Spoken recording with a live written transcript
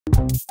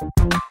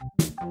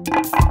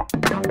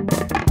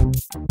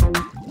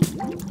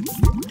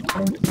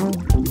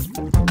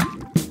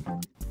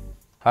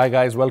Hi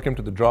guys, welcome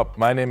to The Drop.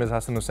 My name is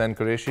Hassan Hussain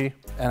Qureshi.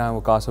 And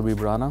I'm Waqas Habib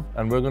Rana.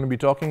 And we're going to be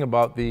talking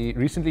about the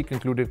recently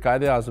concluded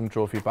Quaid-e-Azam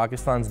Trophy,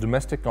 Pakistan's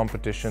domestic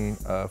competition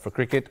for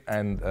cricket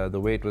and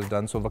the way it was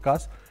done. So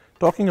Waqas,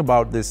 talking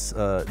about this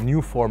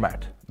new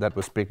format that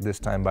was picked this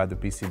time by the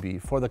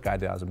PCB for the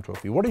Quaid-e-Azam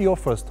Trophy. What are your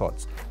first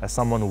thoughts as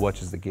someone who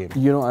watches the game?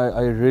 You know,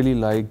 I really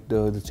liked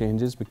the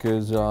changes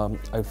because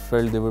I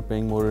felt they were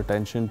paying more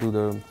attention to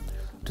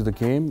the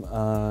game.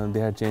 They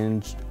had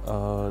changed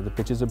the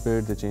pitches a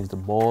bit, they changed the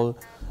ball,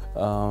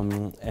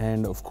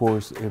 and of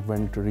course it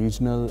went to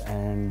regional,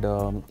 and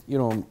you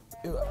know,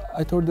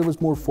 I thought there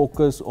was more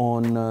focus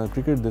on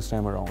cricket this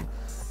time around,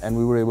 and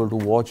we were able to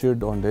watch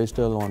it on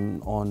digital,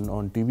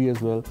 on TV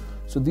as well.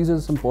 So these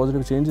are some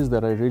positive changes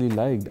that I really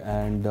liked,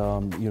 and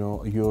you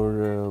know,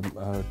 your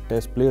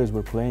test players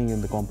were playing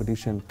in the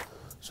competition,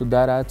 so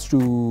that adds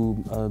to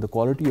the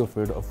quality of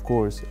it, of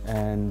course.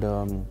 And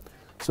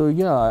so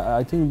yeah,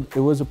 I think it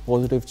was a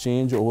positive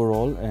change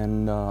overall,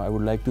 and I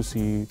would like to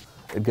see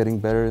it getting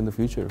better in the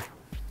future.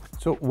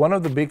 So one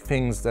of the big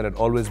things that had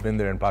always been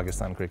there in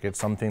Pakistan cricket,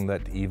 something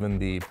that even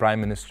the Prime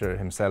Minister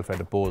himself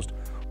had opposed,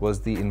 was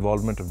the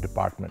involvement of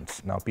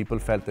departments. Now people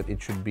felt that it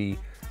should be,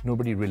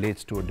 nobody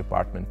relates to a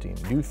department team.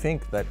 Do you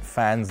think that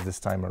fans this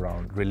time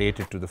around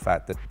related to the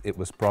fact that it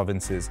was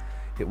provinces,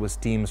 it was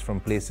teams from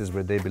places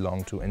where they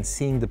belong to, and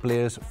seeing the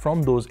players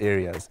from those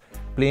areas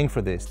playing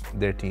for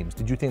their teams,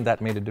 did you think that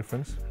made a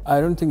difference?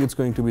 I don't think it's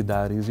going to be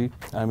that easy.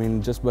 I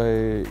mean, just by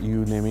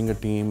you naming a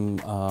team,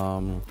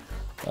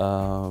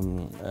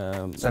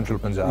 Central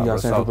Punjab, yeah, or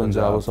Central South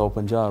Punjab or South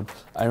Punjab,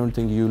 I don't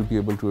think you'll be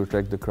able to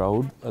attract the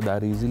crowd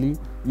that easily.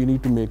 You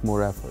need to make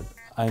more effort.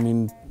 I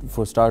mean,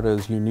 for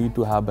starters, you need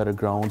to have better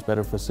grounds,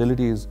 better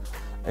facilities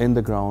in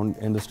the ground,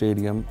 in the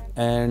stadium,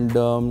 and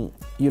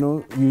you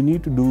know, you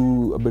need to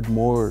do a bit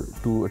more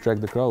to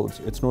attract the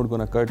crowds. It's not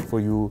going to cut for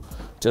you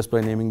just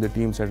by naming the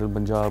team Central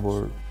Punjab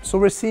or... So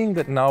we're seeing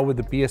that now with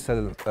the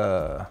PSL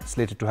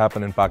slated to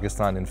happen in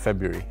Pakistan in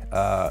February,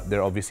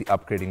 they're obviously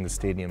upgrading the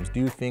stadiums. Do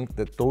you think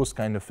that those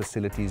kind of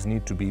facilities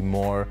need to be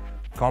more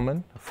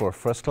common for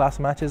first-class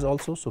matches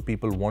also, so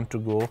people want to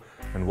go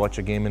and watch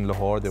a game in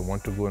Lahore, they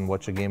want to go and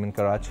watch a game in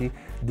Karachi?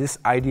 This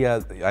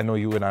idea, I know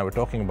you and I were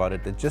talking about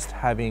it, that just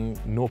having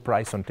no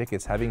price on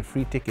tickets, having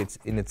free tickets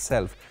in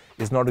itself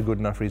is not a good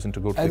enough reason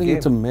to go to the game. I think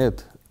it's a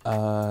myth,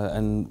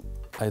 and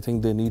I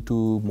think they need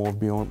to move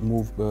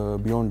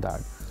beyond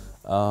that.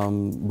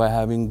 By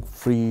having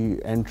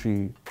free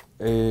entry,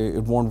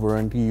 it won't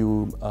guarantee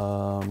you,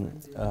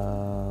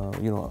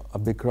 you know, a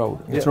big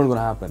crowd. It's not going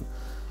to happen.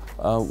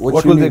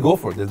 What will they go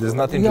for? There's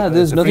nothing. Yeah,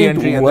 there's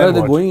nothing. What are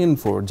they going in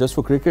for? Just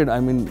for cricket? I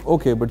mean,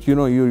 okay, but you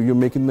know, you're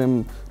making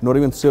them not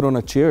even sit on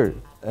a chair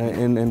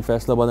in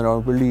Faisalabad and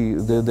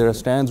Rawalpindi. There are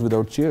stands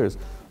without chairs.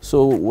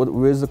 So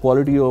where's the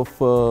quality of?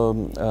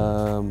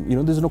 You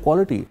know, there's no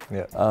quality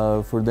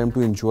for them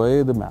to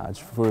enjoy the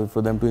match,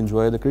 for them to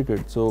enjoy the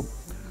cricket. So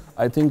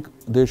I think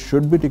there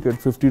should be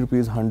ticket, 50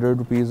 rupees, 100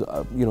 rupees.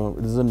 You know,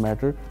 it doesn't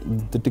matter.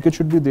 The ticket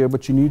should be there,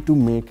 but you need to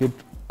make it.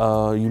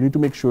 You need to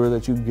make sure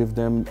that you give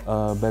them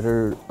a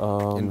better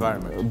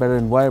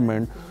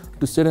environment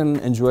to sit and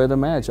enjoy the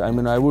match. I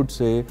mean, I would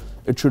say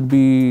it should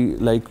be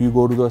like you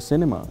go to the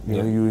cinema.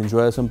 You know, you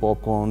enjoy some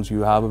popcorns, you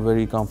have a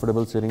very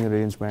comfortable sitting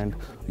arrangement,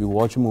 you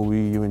watch a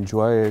movie, you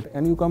enjoy it,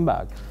 and you come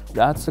back.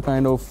 That's the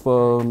kind of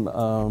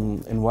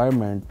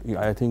environment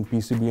I think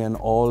PCB and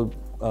all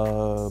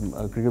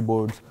cricket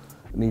boards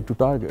need to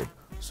target.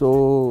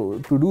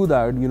 So to do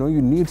that, you know, you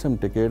need some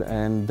ticket,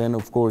 and then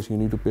of course you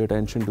need to pay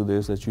attention to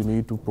this, that you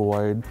need to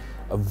provide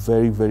a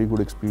very, very good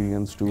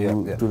experience to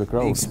the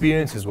crowd. The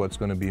experience is what's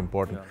going to be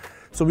important.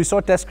 So we saw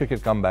Test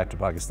cricket come back to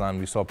Pakistan.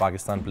 We saw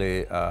Pakistan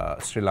play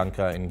Sri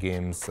Lanka in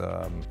games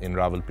in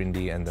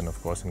Rawalpindi, and then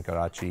of course in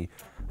Karachi,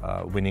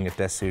 winning a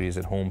Test series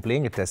at home,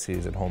 playing a Test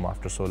series at home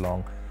after so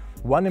long.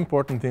 One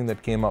important thing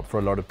that came up for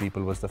a lot of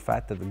people was the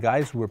fact that the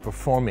guys who were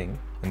performing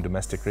in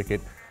domestic cricket,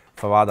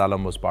 Fawad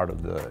Alam was part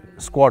of the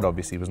squad,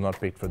 obviously, he was not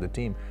picked for the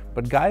team.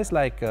 But guys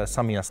like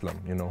Sami Aslam,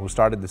 you know, who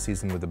started the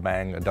season with a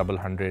bang, a double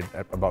 100,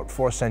 about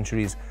 4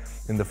 centuries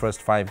in the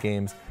first 5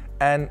 games.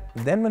 And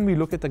then when we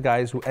look at the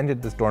guys who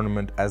ended this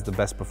tournament as the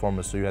best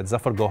performers, so you had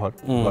Zafar Gohar,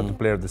 who got the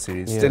player of the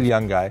series, still a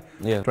young guy,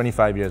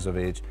 25 years of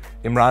age.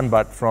 Imran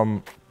Butt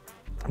from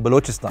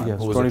Balochistan,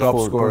 who was a top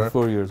scorer,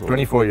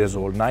 24 years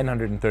old,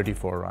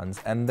 934 runs.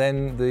 And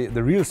then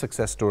the real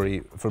success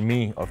story for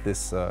me of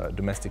this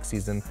domestic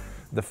season,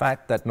 the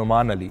fact that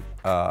Noman Ali,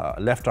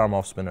 left arm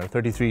off spinner,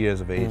 33 years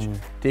of age,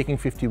 taking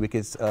 50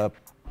 wickets.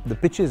 The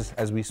pitches,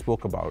 as we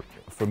spoke about,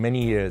 for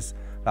many years,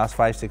 last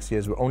 5-6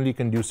 years, were only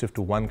conducive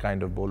to one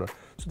kind of bowler.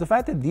 So the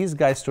fact that these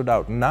guys stood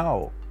out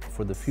now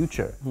for the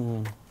future,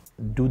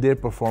 do their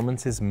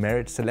performances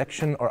merit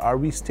selection, or are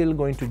we still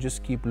going to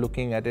just keep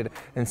looking at it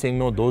and saying,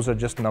 no, those are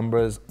just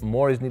numbers,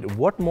 more is needed?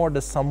 What more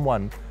does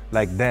someone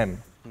like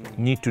them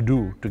need to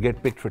do to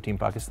get picked for Team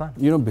Pakistan?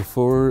 You know,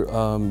 before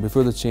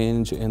the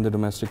change in the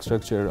domestic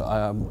structure,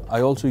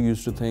 I also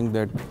used to think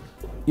that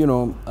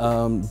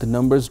the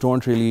numbers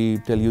don't really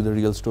tell you the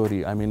real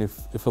story. I mean,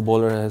 if a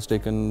bowler has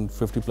taken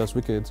 50 plus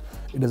wickets,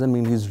 it doesn't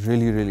mean he's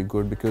really, really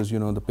good, because,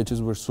 the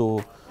pitches were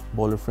so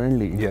bowler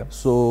friendly. Yeah.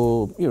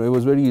 So, it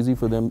was very easy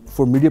for them,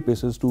 for medium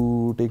pacers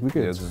to take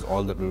wickets. Yeah, this is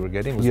all that we were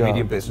getting was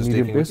medium pacers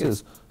taking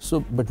wickets. So,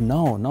 but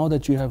now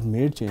that you have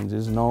made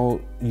changes, now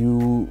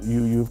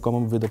you've come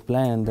up with a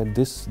plan that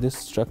this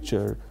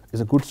structure is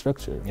a good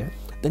structure. Yeah.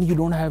 Then you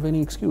don't have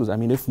any excuse. I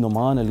mean, if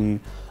Noman Ali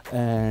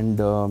and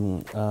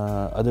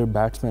other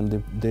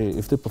batsmen,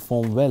 if they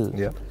perform well,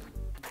 yeah,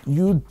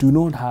 you do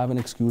not have an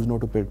excuse not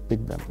to pick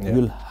them. Yeah.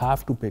 You'll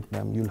have to pick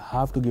them. You'll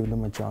have to give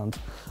them a chance,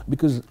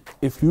 because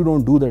if you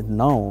don't do that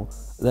now,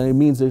 then it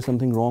means there's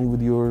something wrong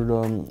with your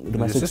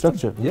domestic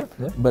structure. Yeah,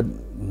 yeah. But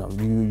no,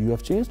 you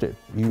have changed it.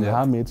 You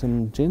have made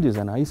some changes,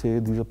 and I say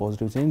these are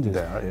positive changes.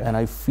 They are, yeah. And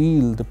I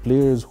feel the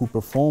players who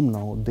perform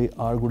now, they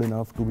are good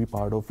enough to be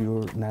part of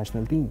your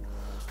national team.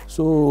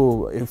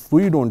 So if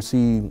we don't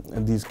see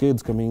these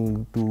kids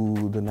coming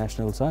to the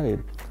national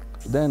side,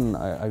 then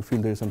I feel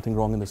there's something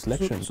wrong in the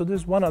selection. So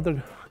there's one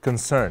other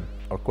concern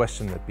or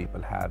question that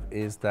people have,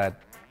 is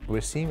that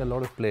we're seeing a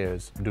lot of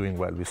players doing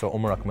well. We saw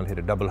Umar Akmal hit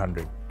a double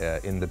hundred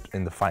in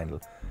the final,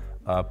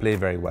 play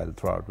very well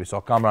throughout. We saw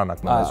Kamran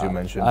Akmal, as you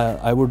mentioned.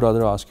 I would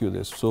rather ask you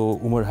this. So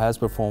Umar has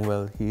performed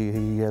well.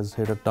 He has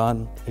hit a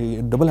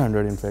double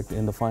hundred, in fact,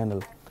 in the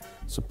final.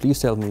 So please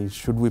tell me,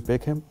 should we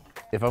pick him?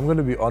 If I'm going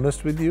to be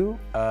honest with you,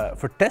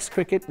 for Test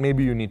cricket,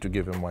 maybe you need to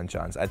give him one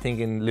chance. I think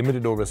in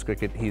limited overs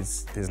cricket,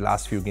 his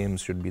last few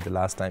games should be the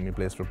last time he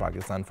plays for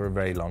Pakistan for a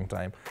very long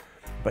time.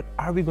 But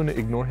are we going to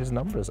ignore his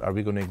numbers? Are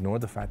we going to ignore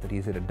the fact that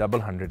he's hit a double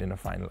hundred in a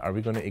final? Are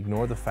we going to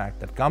ignore the fact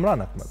that Kamran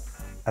Akmal,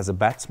 as a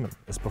batsman,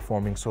 is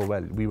performing so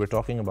well? We were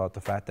talking about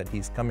the fact that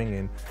he's coming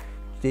in,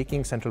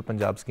 taking Central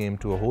Punjab's game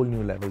to a whole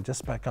new level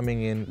just by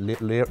coming in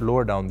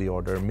lower down the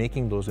order,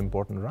 making those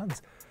important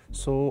runs.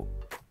 So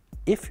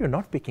if you're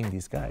not picking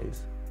these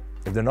guys,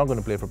 if they're not going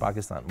to play for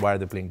Pakistan, why are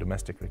they playing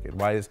domestic cricket?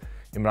 Why is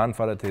Imran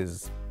Farhat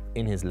is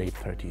in his late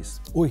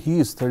 30s? Oh, he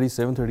is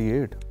 37,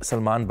 38.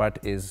 Salman Butt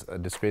is a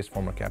disgraced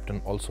former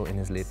captain, also in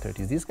his late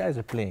 30s. These guys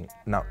are playing.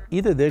 Now,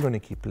 either they're going to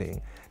keep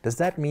playing. Does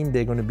that mean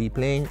they're going to be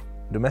playing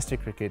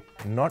domestic cricket,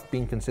 not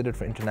being considered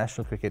for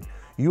international cricket?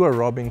 You are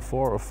robbing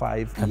 4 or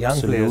 5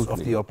 young players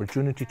of the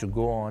opportunity to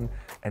go on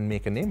and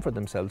make a name for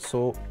themselves.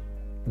 So,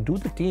 do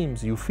the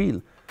teams, you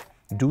feel,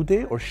 do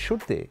they or should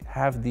they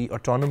have the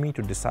autonomy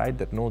to decide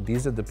that, no,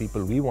 these are the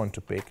people we want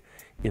to pick?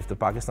 If the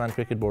Pakistan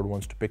Cricket Board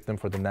wants to pick them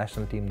for the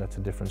national team, that's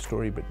a different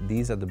story. But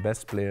these are the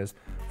best players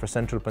for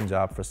Central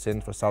Punjab, for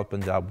Sindh, for South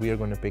Punjab. We are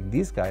going to pick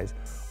these guys.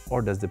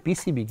 Or does the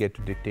PCB get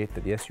to dictate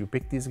that, yes, you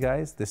pick these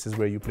guys, this is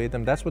where you play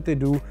them? That's what they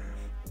do.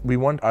 We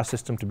want our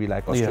system to be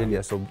like Australia.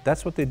 Yeah. So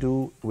that's what they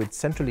do with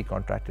centrally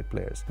contracted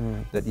players.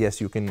 That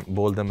yes, you can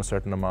bowl them a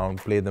certain amount,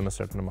 play them a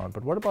certain amount.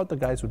 But what about the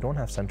guys who don't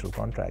have central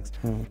contracts?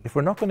 If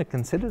we're not going to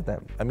consider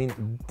them, I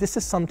mean, this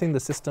is something the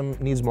system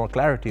needs more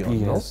clarity on.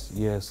 Yes,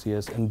 no?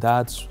 yes. And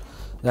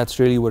that's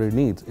really what it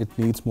needs. It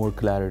needs more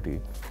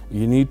clarity.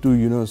 You need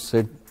to,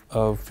 set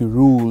a few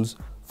rules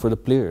for the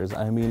players.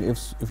 I mean,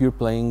 if you're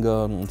playing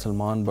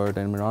Salman Butt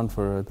and Imran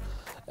Farhat,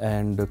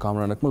 and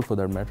Kamran Akmal for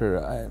that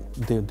matter,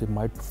 they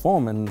might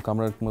perform, and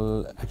Kamran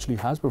Akmal actually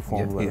has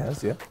performed well. He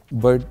has, yeah.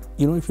 But,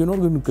 if you're not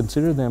going to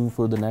consider them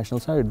for the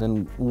national side,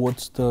 then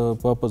what's the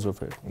purpose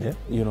of it?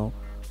 Yeah.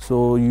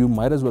 So you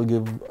might as well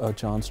give a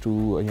chance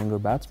to a younger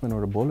batsman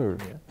or a bowler,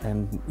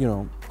 and,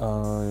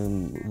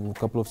 a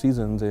couple of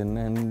seasons in,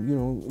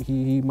 and,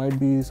 he might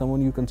be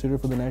someone you consider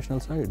for the national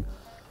side.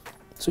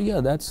 So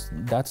yeah, that's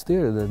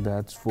there.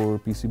 That's for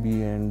PCB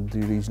and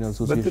the regional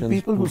associations. But the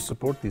people who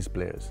support these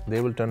players, they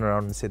will turn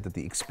around and say that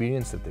the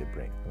experience that they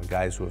bring,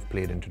 guys who have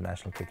played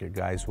international cricket,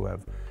 guys who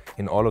have,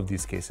 in all of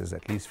these cases,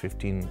 at least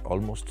 15,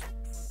 almost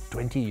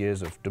 20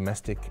 years of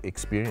domestic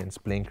experience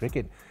playing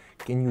cricket,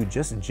 can you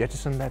just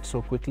jettison that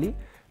so quickly?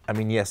 I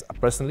mean, yes,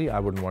 personally, I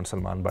wouldn't want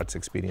Salman Butt's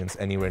experience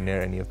anywhere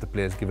near any of the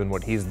players, given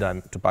what he's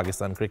done to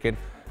Pakistan cricket,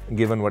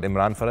 given what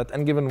Imran Farhat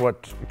and given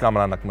what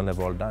Kamran Akmal have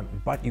all done.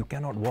 But you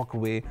cannot walk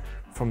away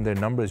from their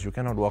numbers. You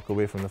cannot walk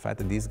away from the fact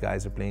that these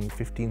guys are playing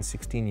 15,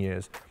 16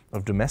 years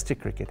of domestic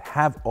cricket,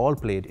 have all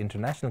played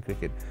international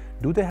cricket.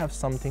 Do they have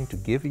something to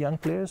give young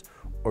players,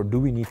 or do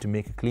we need to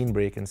make a clean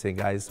break and say,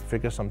 guys,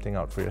 figure something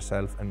out for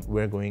yourself and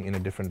we're going in a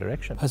different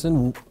direction?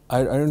 Hassan,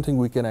 I don't think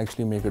we can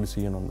actually make a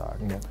decision on that.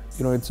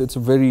 Yeah. It's a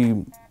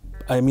very,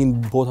 I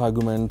mean, both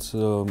arguments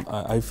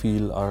I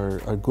feel are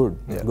good,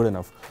 good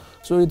enough.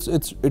 So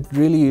it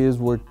really is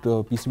what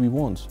PCB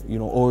wants,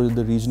 or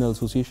the regional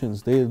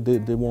associations. They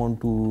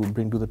want to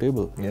bring to the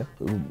table. Yeah.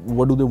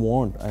 What do they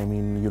want? I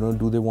mean,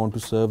 do they want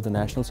to serve the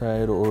national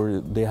side,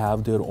 or they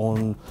have their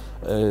own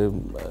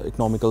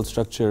economical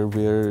structure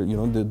where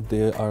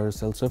they are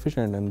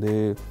self-sufficient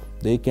and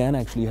they can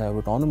actually have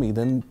autonomy?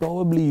 Then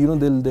probably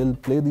they'll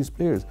play these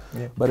players.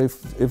 Yeah. But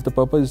if the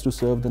purpose is to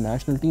serve the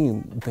national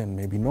team, then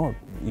maybe not.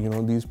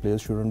 These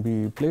players shouldn't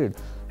be played.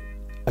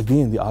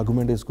 Again, the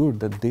argument is good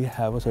that they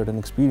have a certain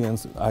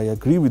experience. I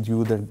agree with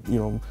you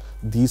that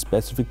these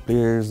specific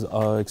players'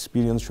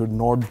 experience should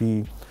not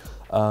be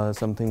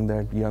something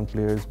that young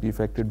players be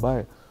affected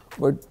by.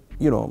 But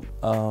you know,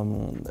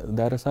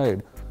 that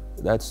aside,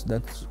 that's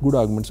good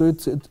argument. So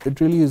it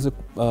really is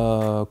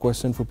a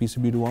question for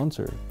PCB to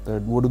answer.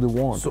 That what do they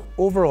want? So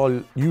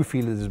overall, you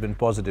feel there's been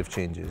positive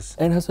changes.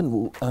 And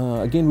Hassan,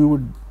 again, we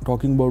were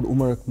talking about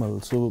Umar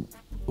Akmal. So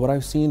what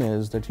I've seen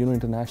is that, you know,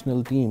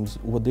 international teams,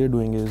 what they're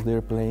doing is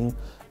they're playing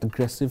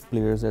aggressive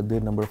players at their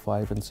number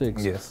 5 and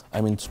 6. Yes.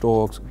 I mean,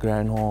 Stokes,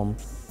 Granholm,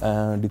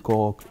 De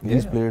Kock,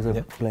 these players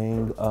are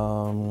playing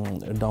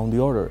down the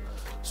order.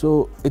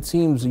 So it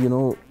seems, you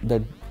know,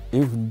 that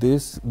if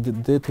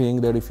they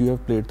think that if you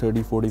have played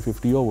 30, 40,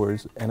 50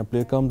 overs and a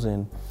player comes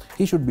in,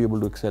 he should be able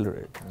to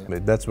accelerate. Yeah.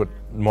 That's what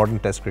modern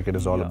test cricket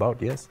is all about,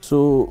 yes.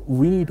 So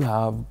we need to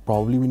have,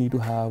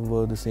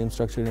 the same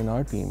structure in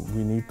our team.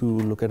 We need to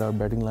look at our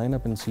batting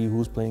lineup and see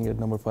who's playing at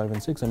number 5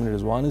 and 6. I mean,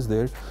 Rizwan is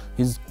there.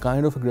 He's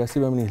kind of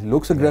aggressive. I mean, he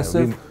looks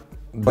aggressive.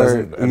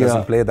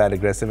 Doesn't play that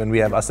aggressive, and we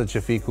have Asad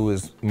Shafiq, who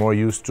is more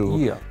used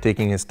to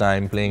taking his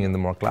time, playing in the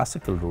more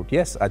classical route.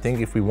 Yes, I think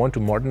if we want to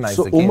modernize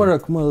the game. So Umar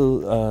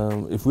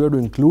Akmal, if we are to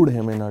include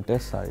him in our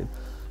test side,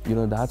 you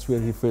know, that's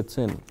where he fits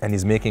in. And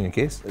he's making a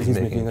case. He's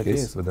making a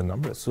case with the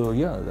numbers. So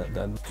yeah,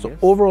 so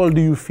overall, do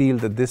you feel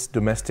that this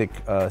domestic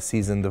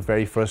season, the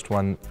very first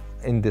one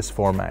in this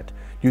format,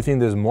 do you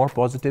think there's more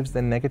positives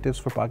than negatives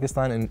for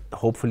Pakistan, and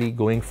hopefully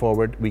going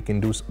forward we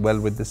can do well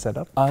with this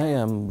setup? I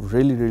am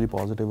really, really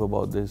positive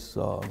about this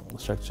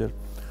structure.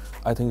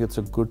 I think it's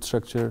a good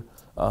structure.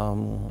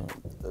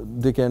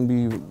 There can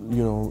be,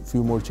 you know,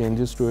 few more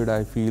changes to it.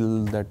 I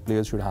feel that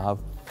players should have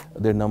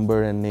their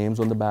number and names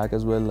on the back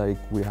as well, like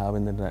we have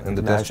in the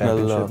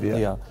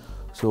international.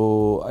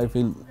 So I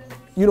feel,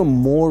 you know,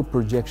 more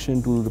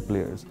projection to the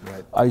players.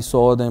 Right. I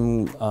saw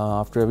them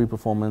after every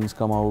performance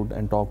come out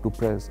and talk to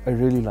press. I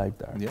really like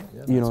that.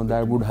 You know,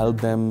 that would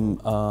help them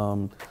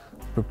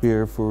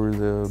prepare for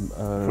the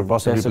for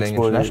possibly playing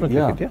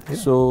international cricket.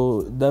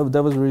 So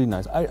that was really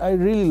nice. I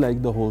really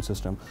like the whole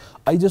system.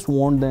 I just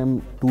want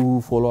them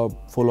to follow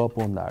up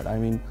on that. I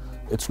mean,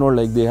 it's not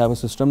like they have a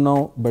system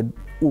now, but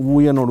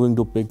we are not going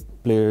to pick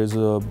players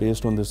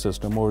based on this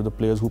system or the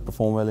players who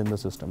perform well in the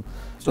system.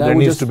 So there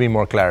needs to be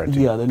more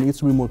clarity. Yeah, there needs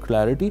to be more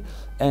clarity,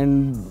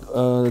 and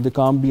there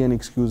can't be any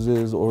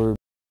excuses or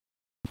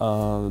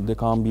there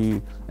can't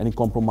be any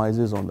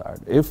compromises on that.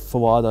 If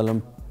Fawad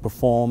Alam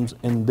performs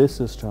in this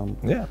system,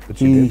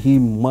 he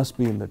must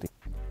be in the team.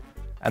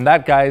 And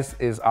that, guys,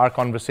 is our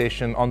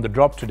conversation on The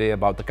Drop today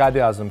about the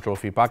Quaid-e-Azam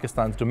Trophy,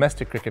 Pakistan's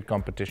domestic cricket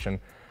competition.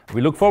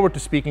 We look forward to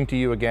speaking to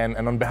you again,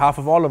 and on behalf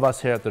of all of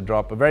us here at The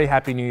Drop, a very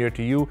happy new year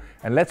to you,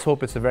 and let's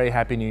hope it's a very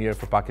happy new year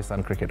for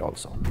Pakistan cricket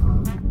also.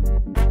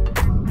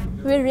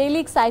 We're really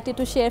excited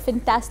to share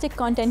fantastic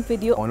content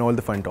with you on all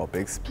the fun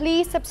topics.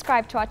 Please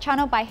subscribe to our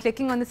channel by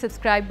clicking on the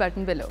subscribe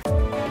button below.